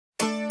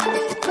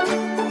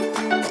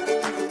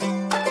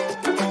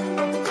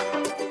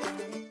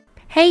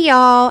Hey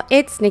y'all,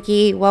 it's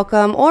Nikki.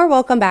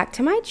 Welcome back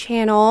to my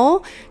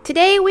channel.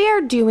 Today we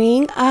are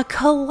doing a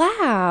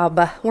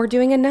collab. We're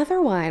doing another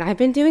one. I've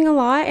been doing a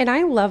lot and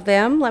I love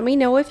them. Let me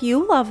know if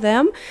you love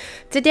them.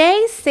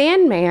 Today,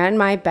 Sandman,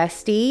 my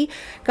bestie,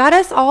 got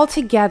us all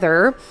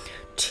together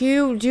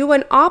to do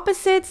an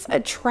opposites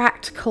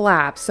attract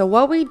collab. So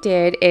what we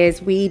did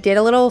is we did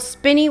a little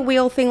spinny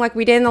wheel thing like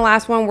we did in the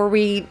last one where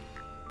we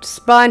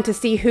spun to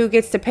see who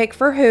gets to pick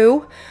for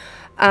who.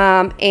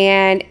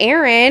 And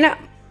Aaron,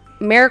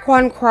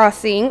 Maraquan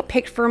Crossing,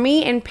 picked for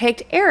me and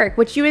picked Eric,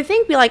 which you would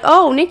think be like,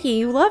 oh, Nikki,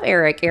 you love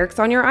Eric. Eric's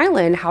on your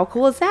island. How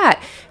cool is that?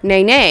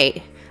 Nay,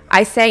 nay.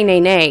 I say nay,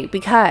 nay,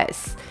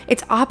 because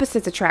it's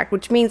opposites attract,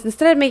 which means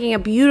instead of making a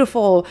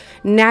beautiful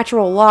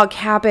natural log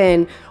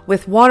cabin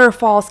with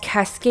waterfalls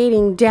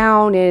cascading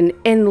down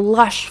in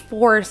lush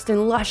forest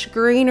and lush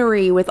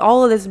greenery with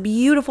all of this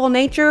beautiful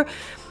nature,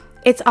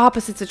 it's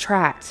opposites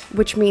attract,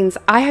 which means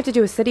I have to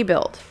do a city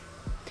build.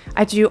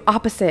 I do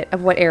opposite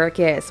of what Eric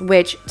is,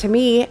 which to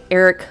me,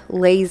 Eric,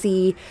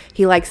 lazy,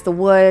 he likes the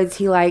woods,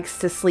 he likes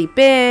to sleep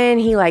in,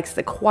 he likes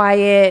the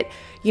quiet,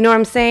 you know what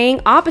I'm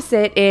saying?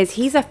 Opposite is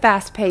he's a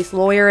fast-paced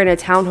lawyer in a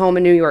townhome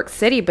in New York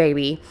City,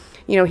 baby.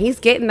 You know, he's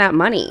getting that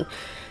money.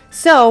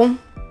 So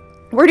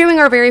we're doing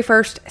our very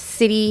first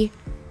city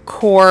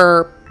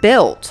core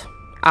build.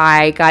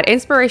 I got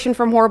inspiration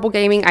from Horrible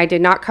Gaming. I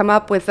did not come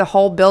up with the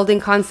whole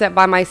building concept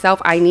by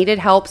myself. I needed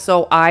help,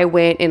 so I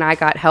went and I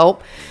got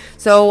help.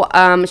 So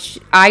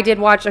I did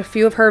watch a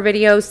few of her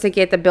videos to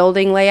get the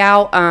building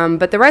layout,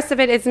 but the rest of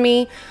it is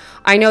me.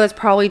 I know that's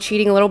probably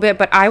cheating a little bit,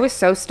 but I was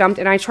so stumped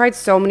and I tried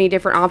so many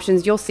different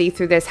options. You'll see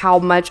through this how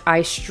much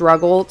I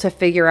struggle to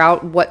figure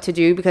out what to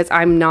do because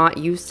I'm not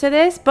used to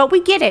this, but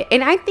we get it.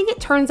 And I think it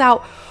turns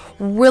out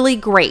really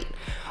great.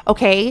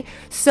 Okay,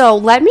 so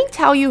let me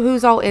tell you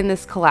who's all in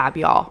this collab,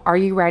 y'all. Are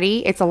you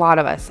ready? It's a lot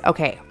of us.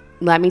 Okay,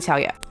 let me tell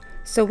you.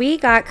 So we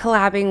got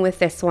collabing with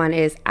this one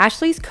is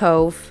Ashley's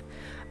Cove,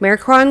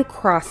 Maraquan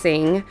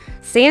Crossing,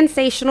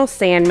 Sandsentional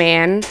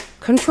Sandman,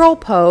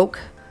 CTRLpoke,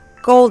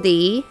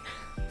 Goldie,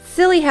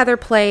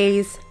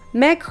 Sillyheatherplays,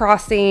 Meg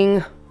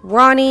Crossing,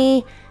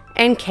 Ronnie,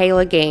 and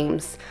Keyla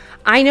Games.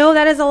 I know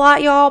that is a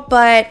lot, y'all,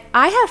 but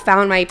I have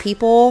found my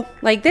people.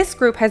 Like, this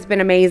group has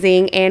been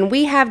amazing, and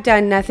we have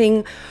done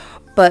nothing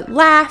but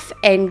laugh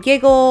and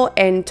giggle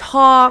and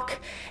talk.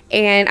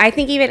 And I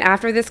think even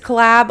after this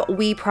collab,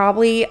 we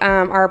probably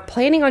are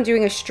planning on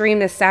doing a stream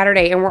this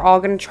Saturday, and we're all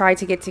going to try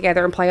to get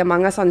together and play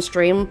Among Us on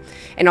stream,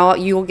 and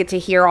you will get to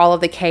hear all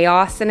of the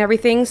chaos and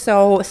everything.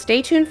 So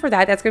stay tuned for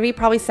that. That's going to be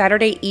probably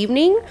Saturday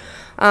evening.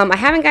 I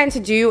haven't gotten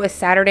to do a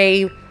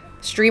Saturday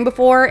stream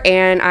before,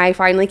 and I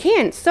finally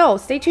can. So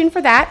stay tuned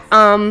for that.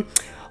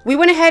 We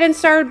went ahead and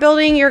started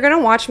building. You're going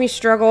to watch me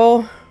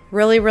struggle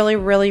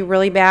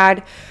really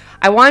bad.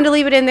 I wanted to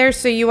leave it in there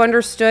so you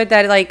understood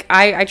that, like,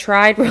 I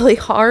tried really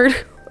hard,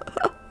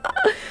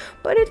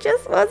 but it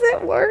just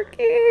wasn't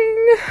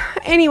working.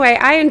 Anyway,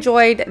 I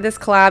enjoyed this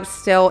collab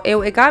still.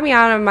 It got me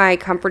out of my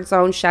comfort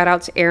zone. Shout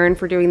out to Aaron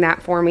for doing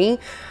that for me.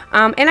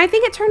 And I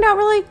think it turned out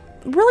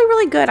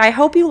really good. I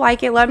hope you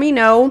like it. Let me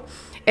know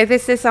if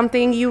this is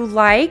something you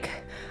like.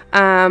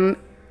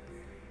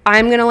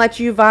 I'm going to let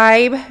you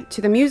vibe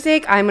to the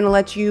music. I'm going to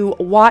let you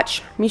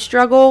watch me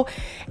struggle.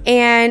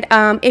 And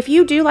if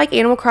you do like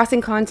Animal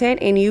Crossing content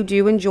and you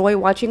do enjoy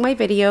watching my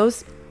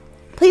videos,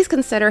 please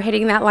consider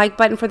hitting that like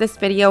button for this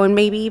video and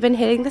maybe even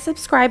hitting the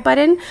subscribe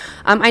button.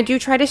 I do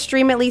try to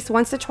stream at least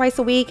once to twice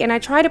a week, and I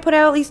try to put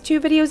out at least 2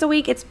 videos a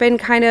week. It's been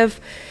kind of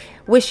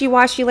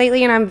wishy-washy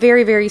lately, and I'm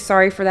very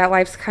sorry for that.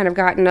 Life's kind of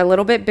gotten a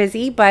little bit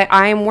busy, but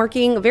I am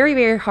working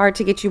very hard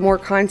to get you more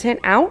content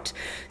out.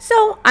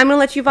 So I'm gonna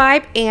let you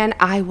vibe, and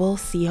I will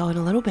see you in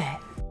a little bit.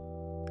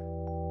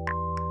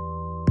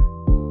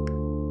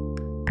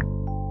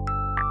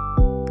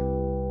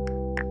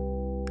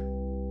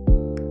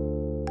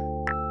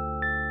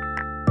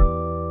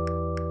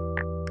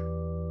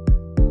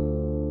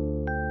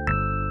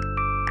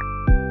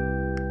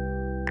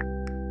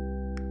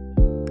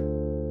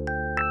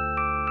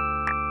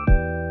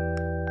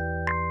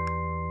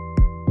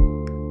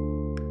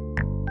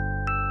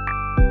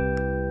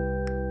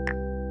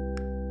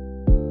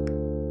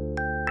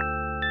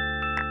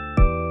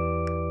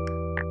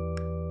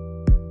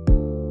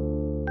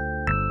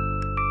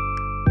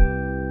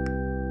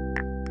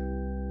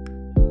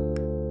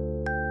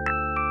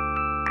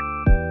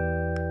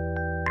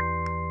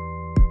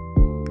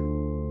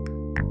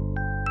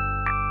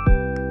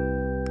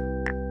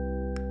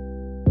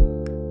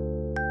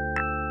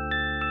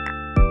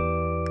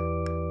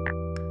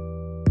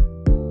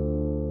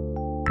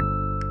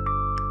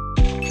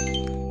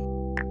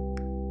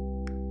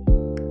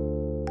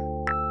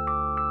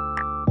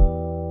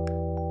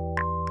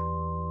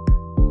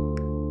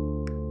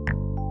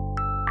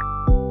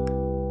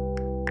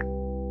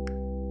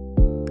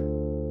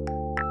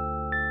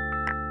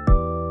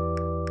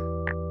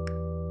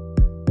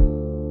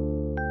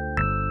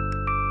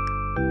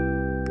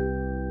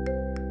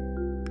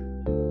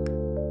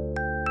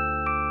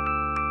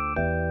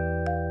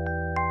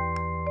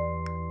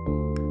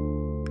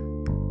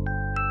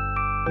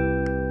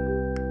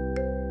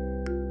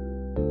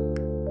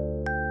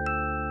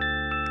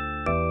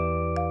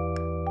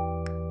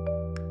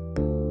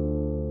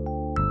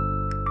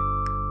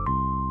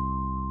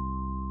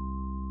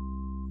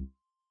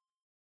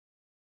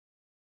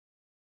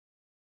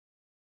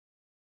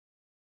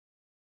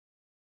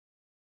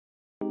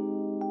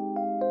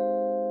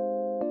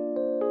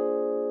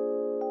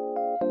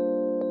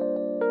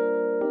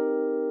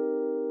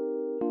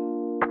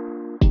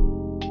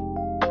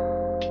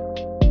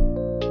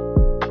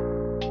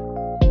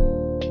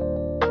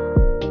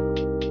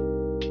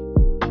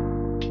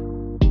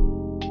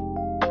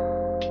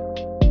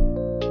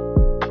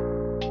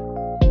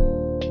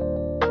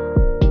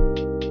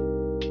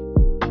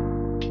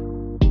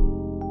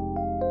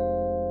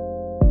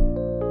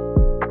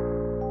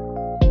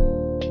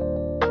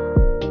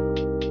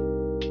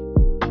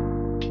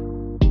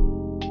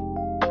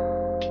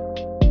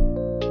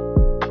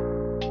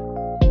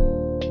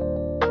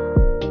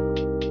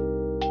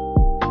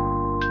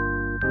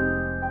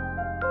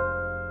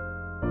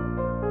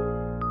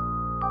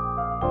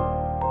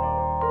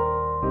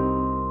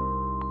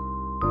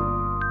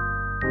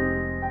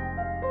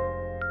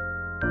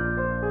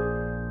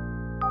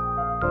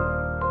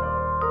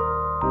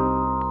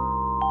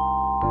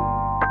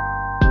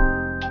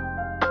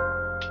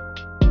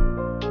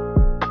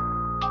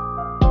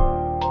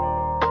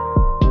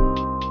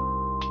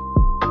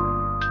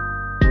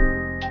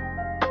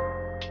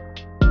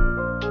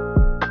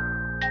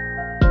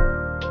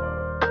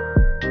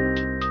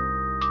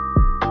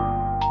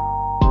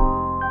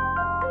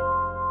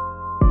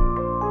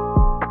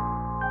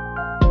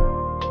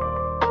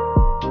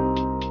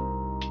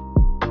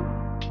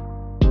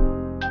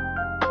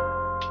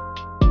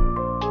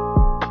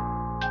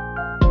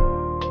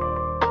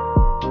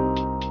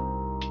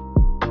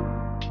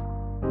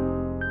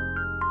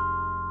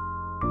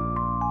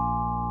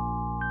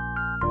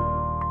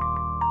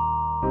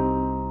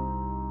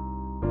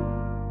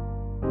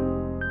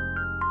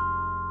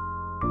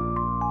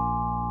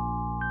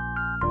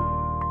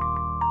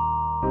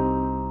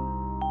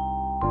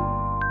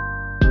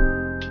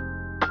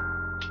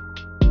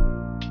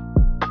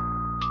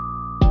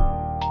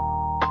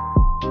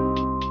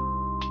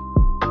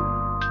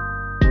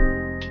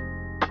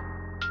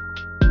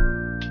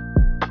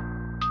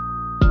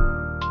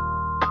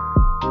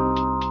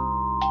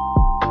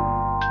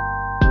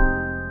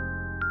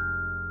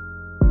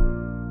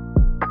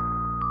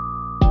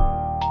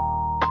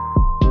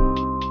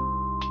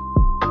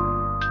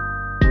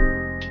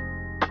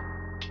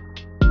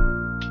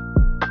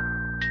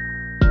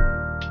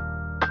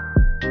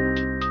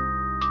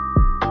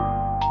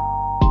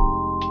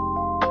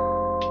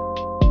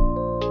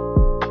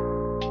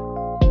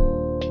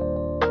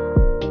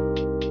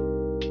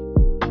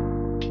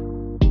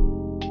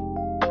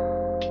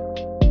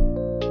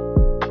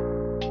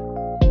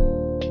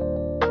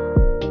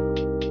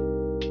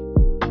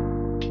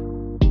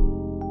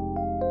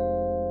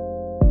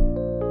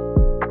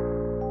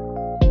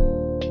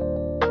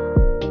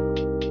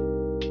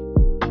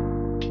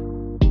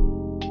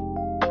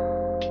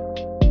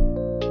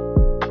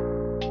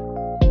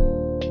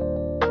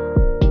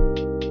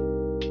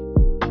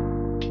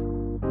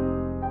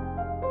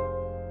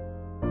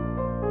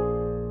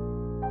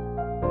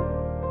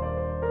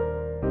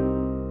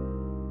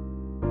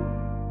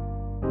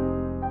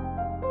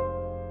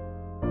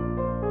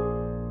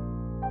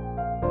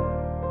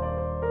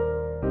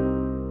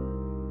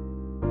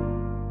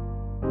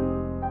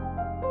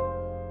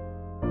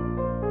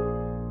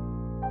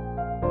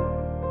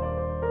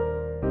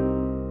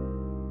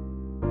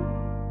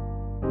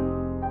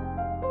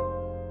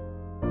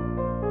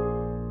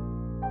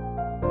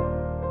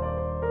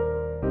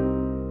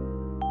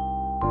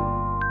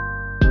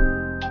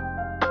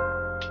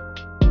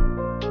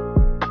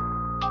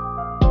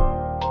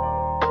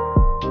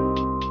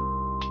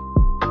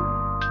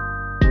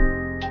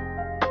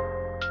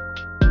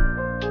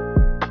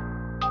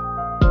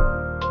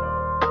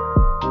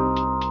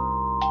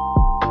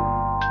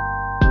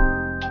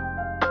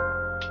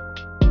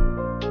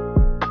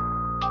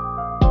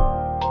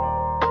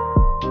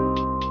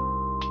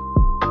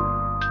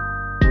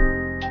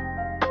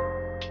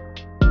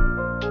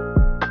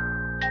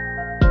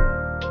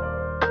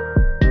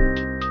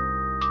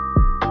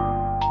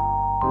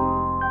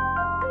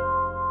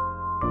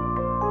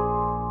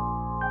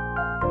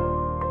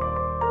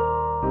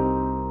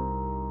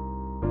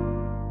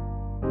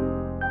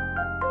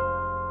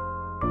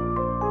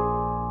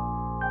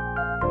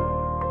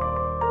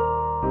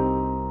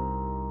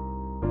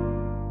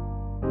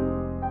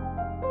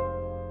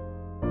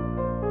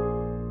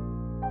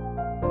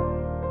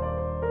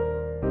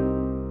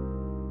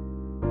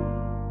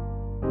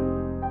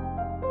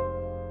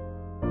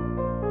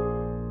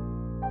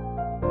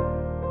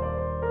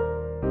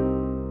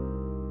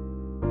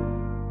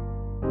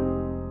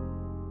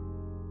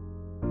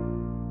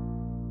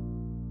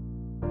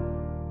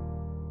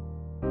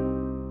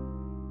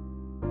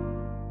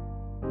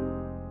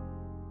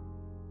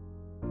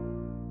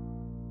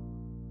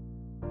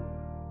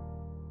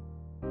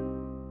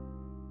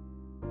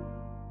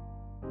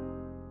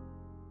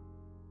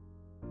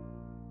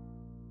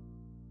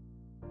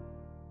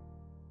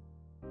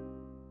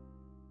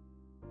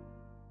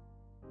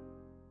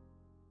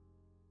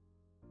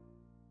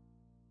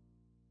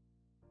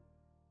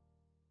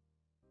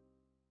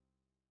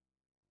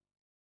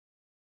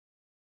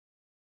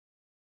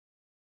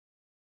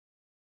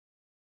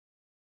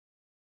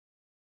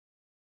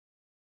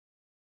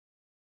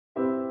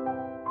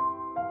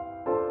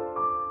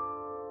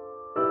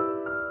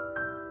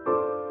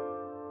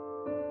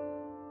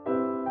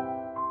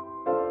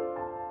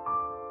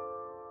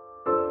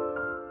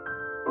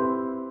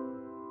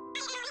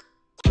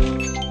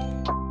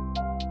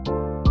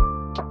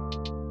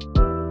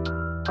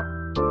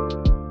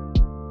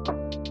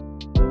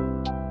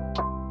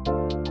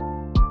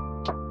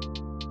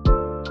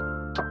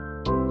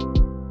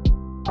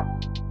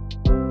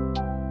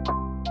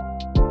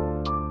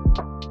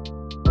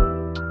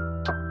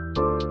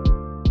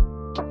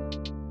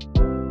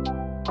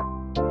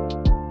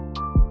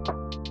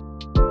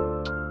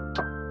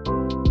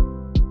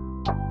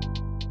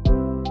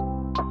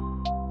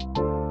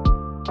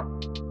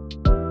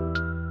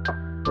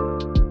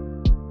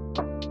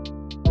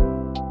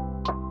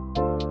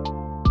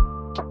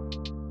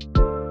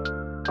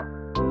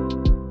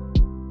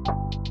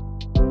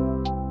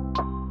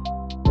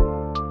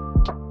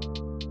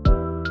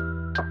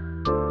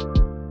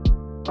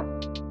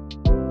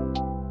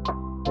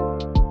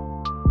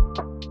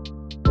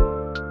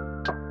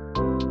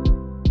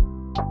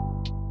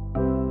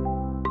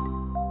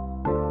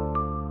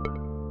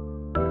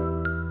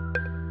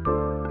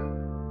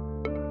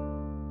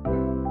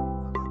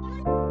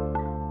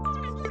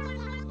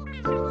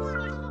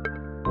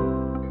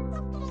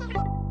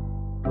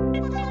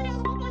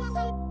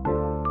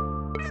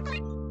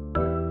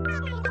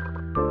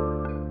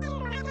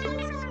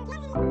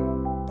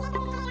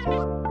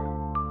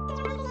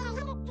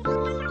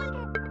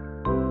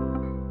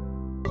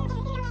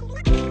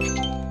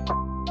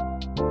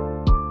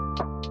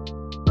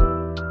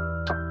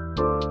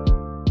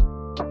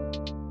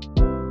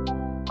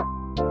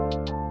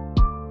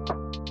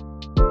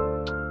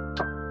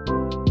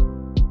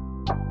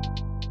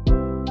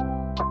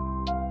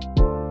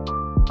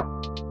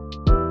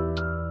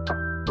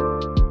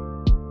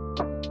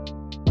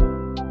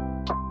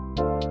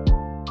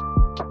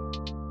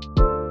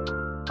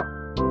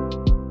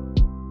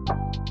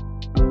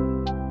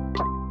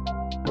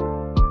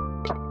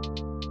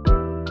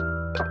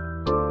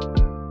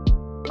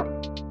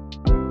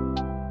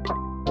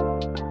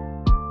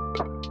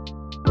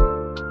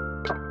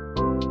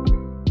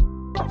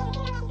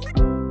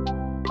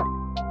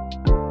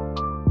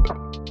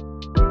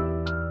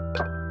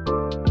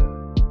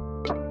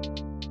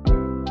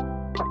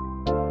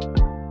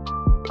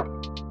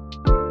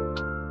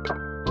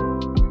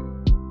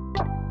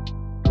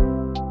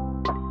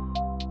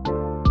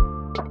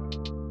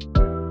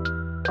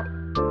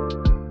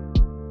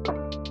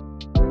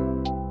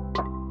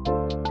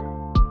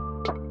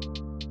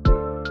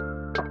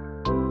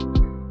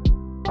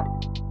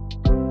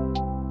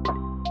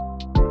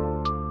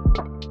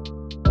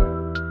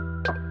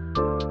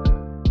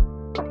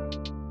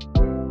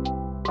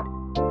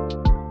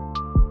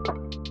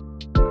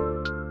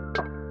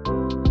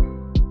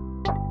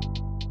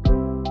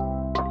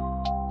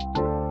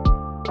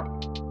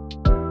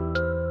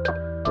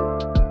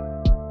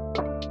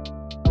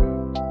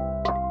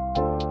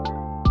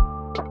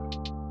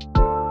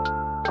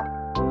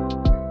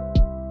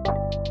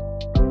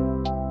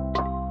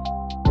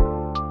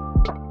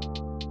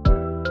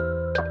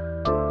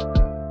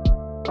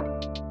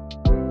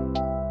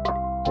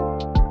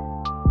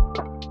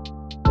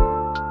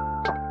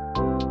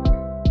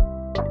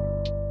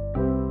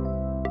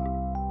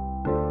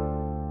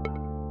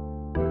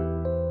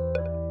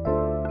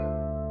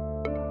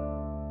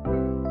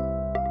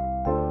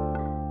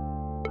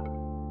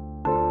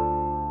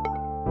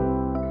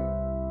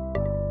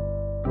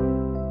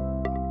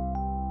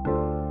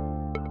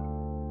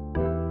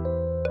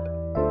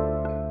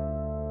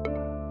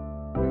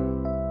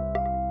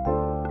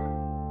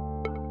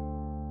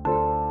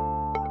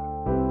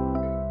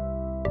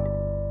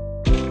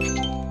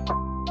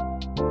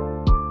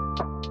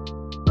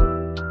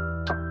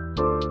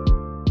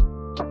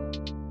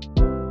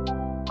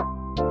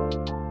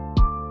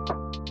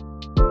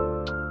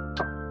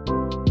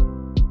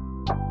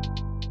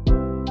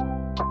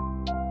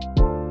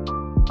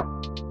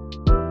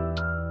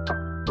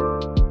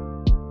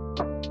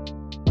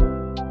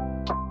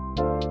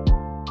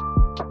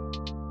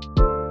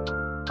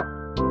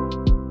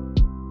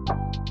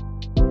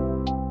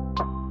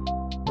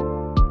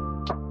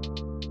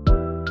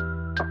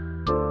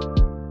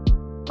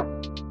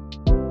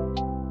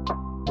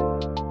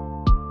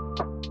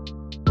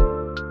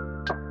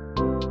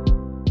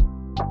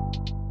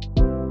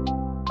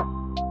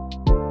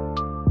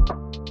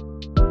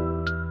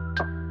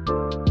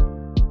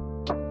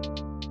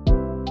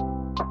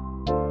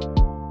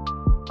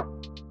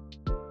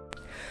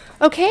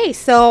 Okay,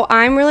 so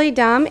I'm really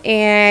dumb,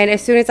 and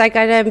as soon as I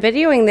got done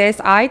videoing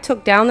this, I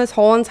took down this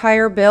whole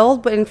entire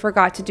build but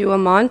forgot to do a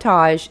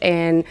montage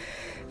and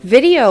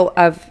video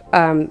of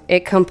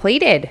it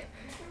completed.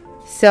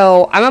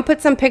 So I'm gonna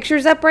put some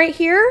pictures up right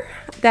here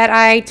that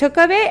I took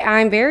of it.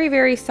 I'm very,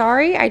 very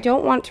sorry. I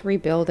don't want to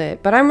rebuild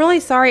it, but I'm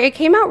really sorry. It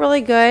came out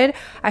really good.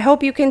 I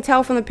hope you can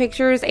tell from the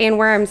pictures and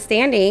where I'm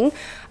standing.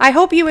 I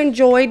hope you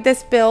enjoyed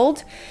this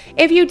build.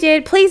 If you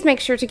did, please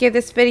make sure to give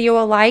this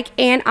video a like,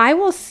 and I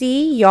will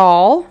see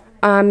y'all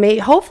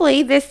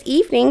hopefully this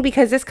evening,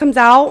 because this comes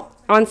out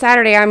on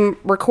Saturday. I'm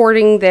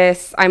recording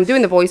this. I'm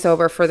doing the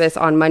voiceover for this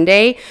on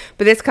Monday,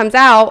 but this comes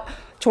out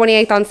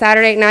 28th on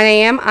Saturday at 9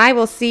 a.m. I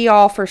will see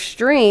y'all for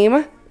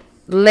stream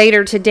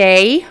later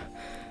today.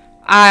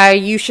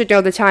 You should know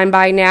the time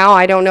by now.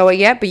 I don't know it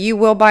yet, but you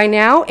will by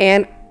now.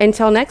 And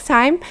until next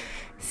time,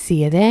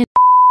 see you then.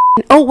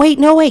 Oh, wait,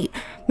 no, wait.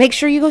 Make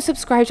sure you go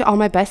subscribe to all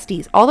my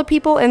besties. All the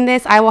people in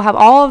this, I will have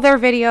all of their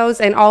videos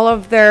and all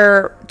of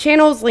their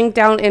channels linked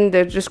down in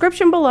the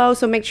description below.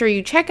 So make sure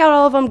you check out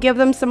all of them. Give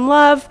them some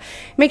love.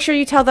 Make sure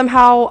you tell them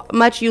how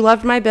much you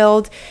loved my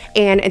build.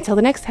 And until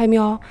the next time,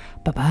 y'all,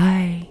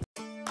 bye-bye.